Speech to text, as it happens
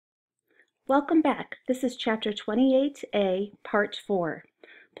Welcome back. This is Chapter 28A, Part 4,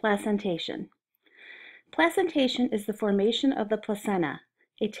 Placentation. Placentation is the formation of the placenta,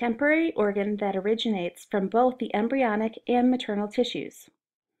 a temporary organ that originates from both the embryonic and maternal tissues.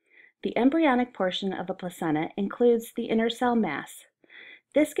 The embryonic portion of the placenta includes the inner cell mass.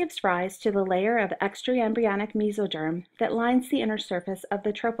 This gives rise to the layer of extraembryonic mesoderm that lines the inner surface of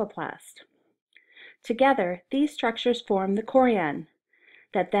the trophoblast. Together, these structures form the chorion,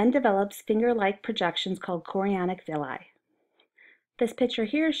 that then develops finger-like projections called chorionic villi. This picture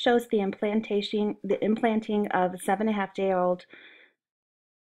here shows the implanting of a 7.5-day-old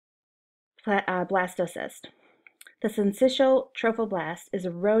blastocyst. The syncytial trophoblast is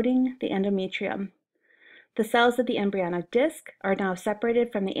eroding the endometrium. The cells of the embryonic disc are now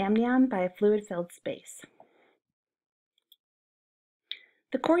separated from the amnion by a fluid-filled space.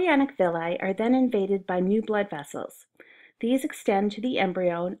 The chorionic villi are then invaded by new blood vessels. These extend to the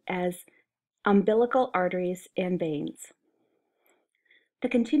embryo as umbilical arteries and veins. The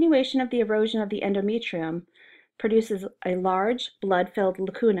continuation of the erosion of the endometrium produces a large blood-filled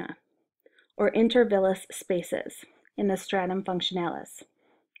lacuna, or intervillous spaces, in the stratum functionalis.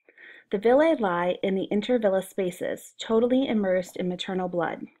 The villi lie in the intervillous spaces, totally immersed in maternal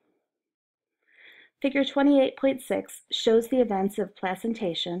blood. Figure 28.6 shows the events of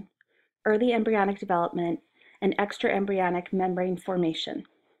placentation, early embryonic development, and extraembryonic membrane formation.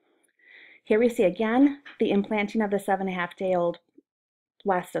 Here we see again the implanting of the 7.5-day-old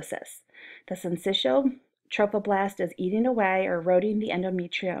blastocyst. The syncytial trophoblast is eating away or eroding the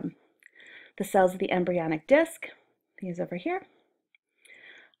endometrium. The cells of the embryonic disc, these over here,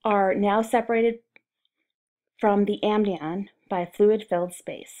 are now separated from the amnion by a fluid-filled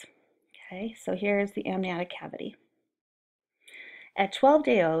space. Okay, so here's the amniotic cavity. At 12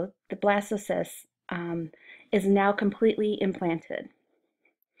 days old, the blastocyst is now completely implanted.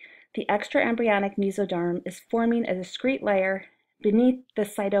 The extraembryonic mesoderm is forming a discrete layer beneath the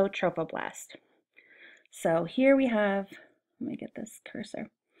cytotrophoblast. So here we have, let me get this cursor.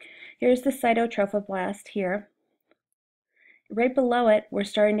 Here's the cytotrophoblast here. Right below it, we're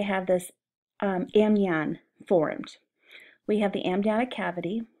starting to have this amnion formed. We have the amniotic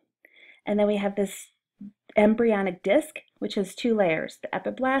cavity, and then we have this embryonic disc, which has two layers, the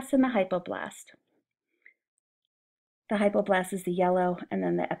epiblast and the hypoblast. The hypoblast is the yellow, and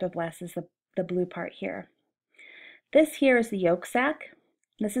then the epiblast is the blue part here. This here is the yolk sac.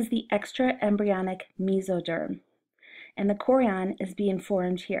 This is the extraembryonic mesoderm, and the chorion is being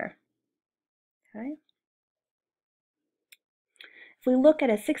formed here. Okay. If we look at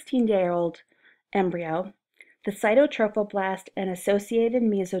a 16-day-old embryo, the cytotrophoblast and associated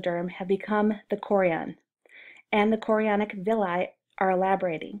mesoderm have become the chorion, and the chorionic villi are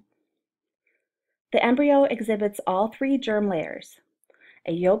elaborating. The embryo exhibits all three germ layers,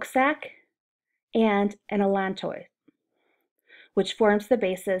 a yolk sac and an allantoid, which forms the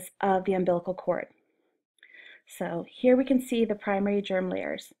basis of the umbilical cord. So here we can see the primary germ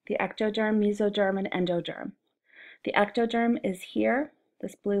layers, the ectoderm, mesoderm, and endoderm. The ectoderm is here,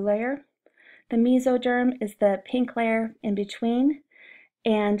 this blue layer. The mesoderm is the pink layer in between,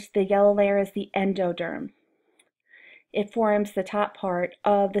 and the yellow layer is the endoderm. It forms the top part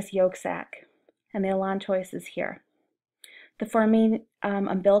of this yolk sac, and the allantois is here. The forming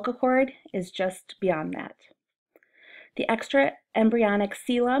umbilical cord is just beyond that. The extraembryonic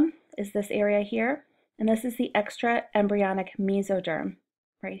coelom is this area here, and this is the extraembryonic mesoderm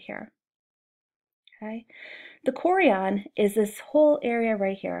right here. Okay, the chorion is this whole area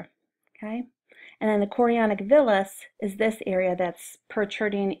right here. Okay, and then the chorionic villus is this area that's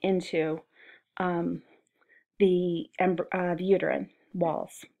protruding into the uterine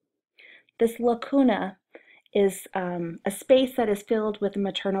walls. This lacuna is a space that is filled with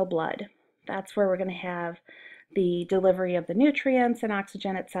maternal blood. That's where we're going to have the delivery of the nutrients and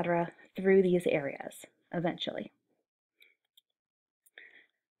oxygen, etc., through these areas eventually.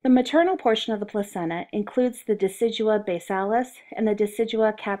 The maternal portion of the placenta includes the decidua basalis and the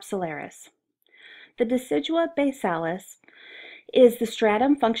decidua capsularis. The decidua basalis is the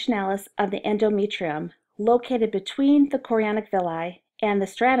stratum functionalis of the endometrium, located between the chorionic villi and the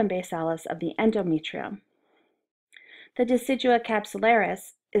stratum basalis of the endometrium. The decidua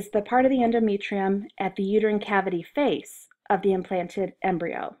capsularis is the part of the endometrium at the uterine cavity face of the implanted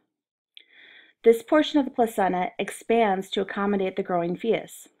embryo. This portion of the placenta expands to accommodate the growing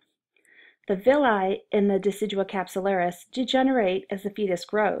fetus. The villi in the decidua capsularis degenerate as the fetus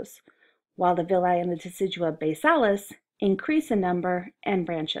grows, while the villi in the decidua basalis increase in number and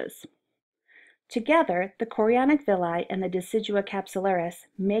branches. Together, the chorionic villi and the decidua capsularis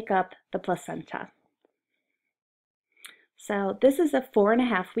make up the placenta. So this is a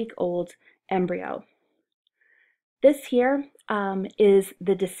 4.5-week-old embryo. This here is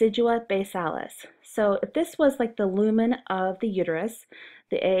the decidua basalis. So if this was like the lumen of the uterus,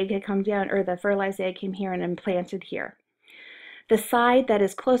 the egg had come down, or the fertilized egg came here and implanted here. The side that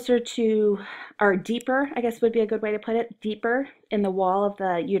is closer to, or deeper, I guess would be a good way to put it, deeper in the wall of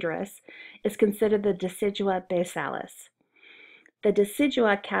the uterus, is considered the decidua basalis. The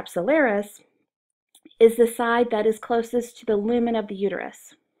decidua capsularis is the side that is closest to the lumen of the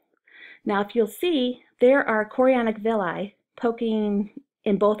uterus. Now, if you'll see, there are chorionic villi poking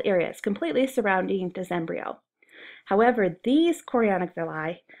in both areas, completely surrounding this embryo. However, these chorionic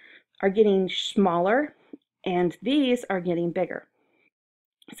villi are getting smaller, and these are getting bigger.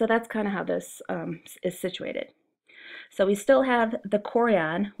 So that's kind of how this is situated. So we still have the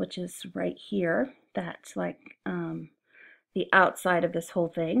chorion, which is right here. That's like the outside of this whole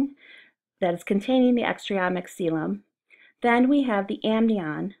thing that is containing the extriomic coelom. Then we have the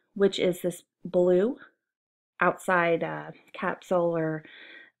amnion, which is this blue outside capsule or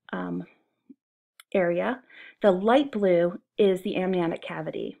area. The light blue is the amniotic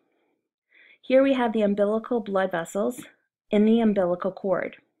cavity. Here we have the umbilical blood vessels in the umbilical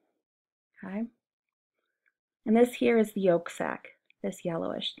cord. Okay? And this here is the yolk sac, this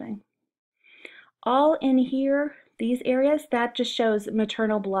yellowish thing. All in here, these areas, that just shows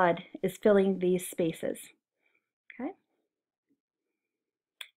maternal blood is filling these spaces. Okay?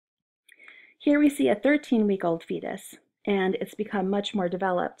 Here we see a 13-week-old fetus, and it's become much more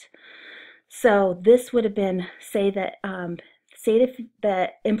developed. So this would have been, say that if the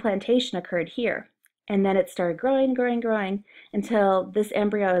implantation occurred here, and then it started growing, until this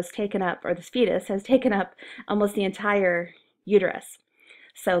embryo has taken up, or this fetus has taken up almost the entire uterus.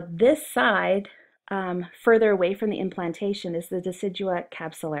 So this side, further away from the implantation, is the decidua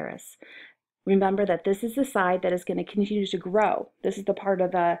capsularis. Remember that this is the side that is going to continue to grow. This is the part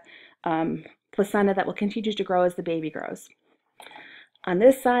of the placenta that will continue to grow as the baby grows. On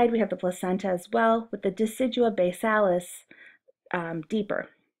this side, we have the placenta as well, with the decidua basalis deeper.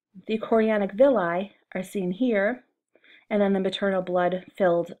 The chorionic villi are seen here, and then the maternal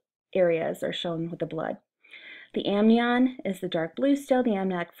blood-filled areas are shown with the blood. The amnion is the dark blue still, the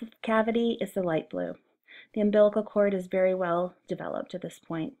amniotic cavity is the light blue. The umbilical cord is very well developed at this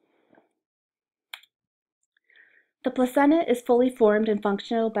point. The placenta is fully formed and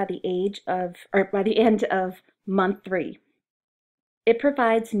functional by the end of month 3. It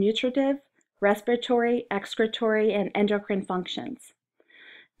provides nutritive, respiratory, excretory, and endocrine functions.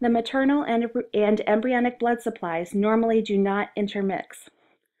 The maternal and embryonic blood supplies normally do not intermix.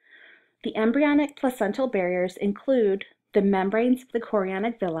 The embryonic placental barriers include the membranes of the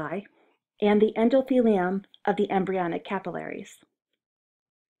chorionic villi and the endothelium of the embryonic capillaries.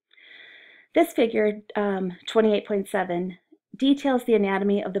 This figure, 28.7, details the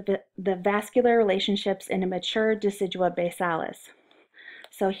anatomy of the vascular relationships in a mature decidua basalis.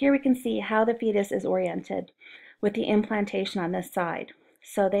 So here we can see how the fetus is oriented with the implantation on this side.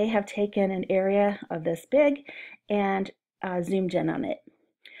 So they have taken an area of this big and zoomed in on it.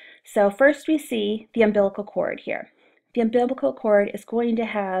 So first we see the umbilical cord here. The umbilical cord is going to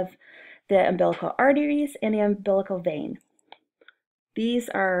have the umbilical arteries and the umbilical vein. These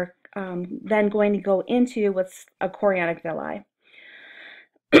are then going to go into what's a chorionic villi.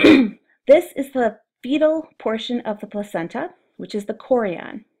 This is the fetal portion of the placenta, which is the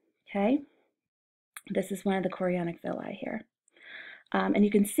chorion. Okay, this is one of the chorionic villi here. And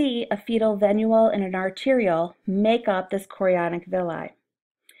you can see a fetal venule and an arteriole make up this chorionic villi.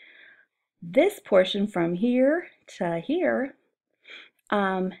 This portion from here to here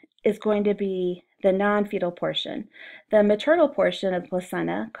is going to be the non-fetal portion. The maternal portion of the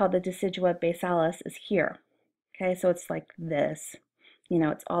placenta, called the decidua basalis, is here. Okay, so it's like this. You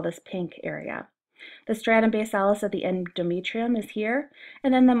know, it's all this pink area. The stratum basalis of the endometrium is here,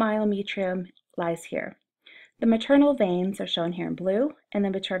 and then the myometrium lies here. The maternal veins are shown here in blue, and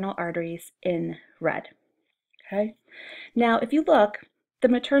the maternal arteries in red. Okay, now if you look, the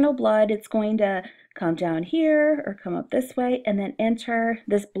maternal blood, it's going to come down here or come up this way and then enter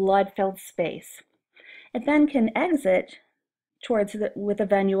this blood-filled space. It then can exit towards with the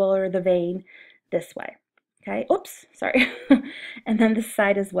venule or the vein this way. Okay, oops, sorry. And then this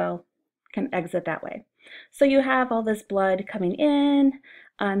side as well can exit that way. So you have all this blood coming in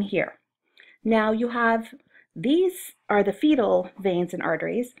on here. Now you have, these are the fetal veins and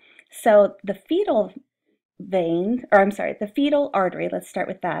arteries. So the fetal vein, or I'm sorry, the fetal artery, let's start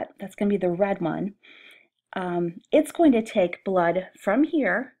with that. That's going to be the red one. It's going to take blood from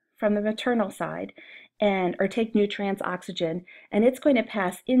here, from the maternal side, or take nutrients, oxygen, and it's going to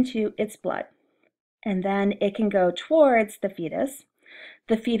pass into its blood. and then it can go towards the fetus.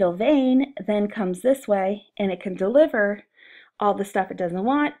 The fetal vein then comes this way, and it can deliver all the stuff it doesn't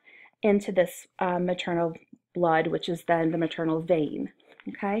want into this maternal blood, which is then the maternal vein.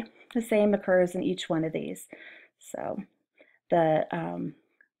 Okay, the same occurs in each one of these. So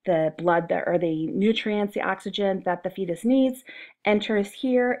the blood that, or the nutrients, the oxygen that the fetus needs, enters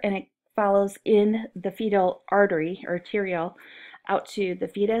here, and it follows in the fetal artery, arterial, out to the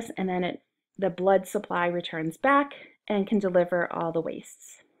fetus, and then the blood supply returns back and can deliver all the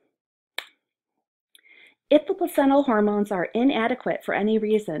wastes. If the placental hormones are inadequate for any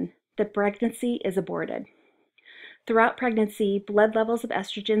reason, the pregnancy is aborted. Throughout pregnancy, blood levels of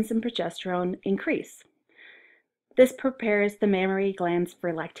estrogens and progesterone increase. This prepares the mammary glands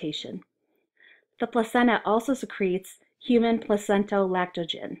for lactation. The placenta also secretes human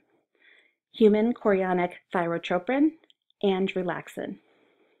placentolactogen, human chorionic thyrotropin, and relaxin.